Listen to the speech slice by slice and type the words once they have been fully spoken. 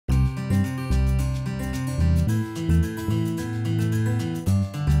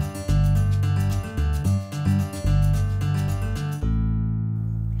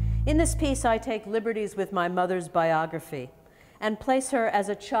In this piece, I take liberties with my mother's biography and place her as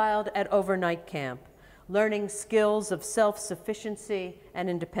a child at overnight camp, learning skills of self-sufficiency and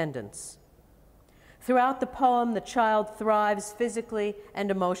independence. Throughout the poem, the child thrives physically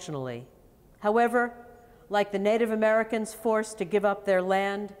and emotionally. However, like the Native Americans forced to give up their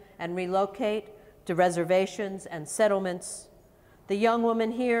land and relocate to reservations and settlements, the young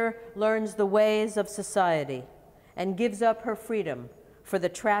woman here learns the ways of society and gives up her freedom for the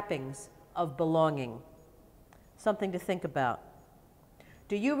trappings of belonging. Something to think about.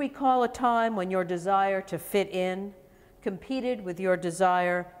 Do you recall a time when your desire to fit in competed with your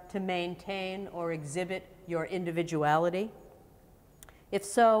desire to maintain or exhibit your individuality? If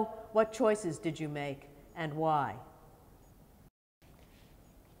so, what choices did you make and why?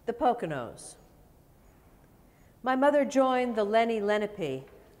 The Poconos. My mother joined the Lenni Lenape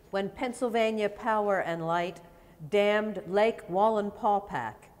when Pennsylvania Power and Light dammed Lake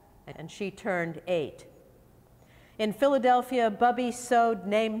Wallenpaupack, and she turned 8. In Philadelphia, Bubby sewed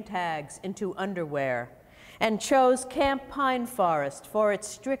name tags into underwear and chose Camp Pine Forest for its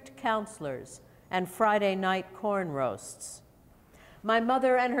strict counselors and Friday night corn roasts. My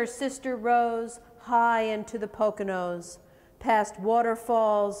mother and her sister rose high into the Poconos, past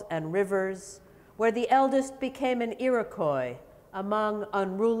waterfalls and rivers, where the eldest became an Iroquois among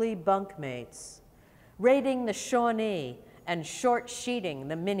unruly bunkmates, raiding the Shawnee and short-sheeting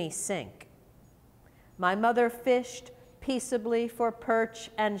the Minnesink. My mother fished peaceably for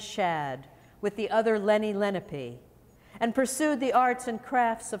perch and shad with the other Lenni Lenape and pursued the arts and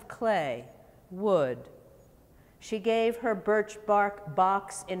crafts of clay, wood. She gave her birch bark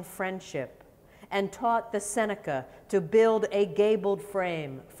box in friendship and taught the Seneca to build a gabled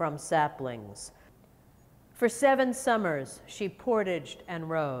frame from saplings. For 7 summers, she portaged and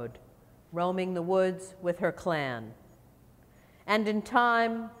rode, roaming the woods with her clan. And in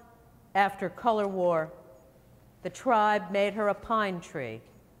time, after color war, the tribe made her a pine tree,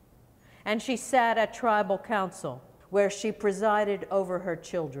 and she sat at tribal council, where she presided over her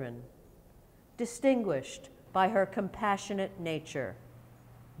children, distinguished by her compassionate nature,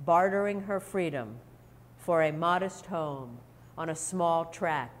 bartering her freedom for a modest home on a small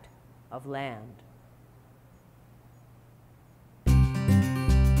tract of land.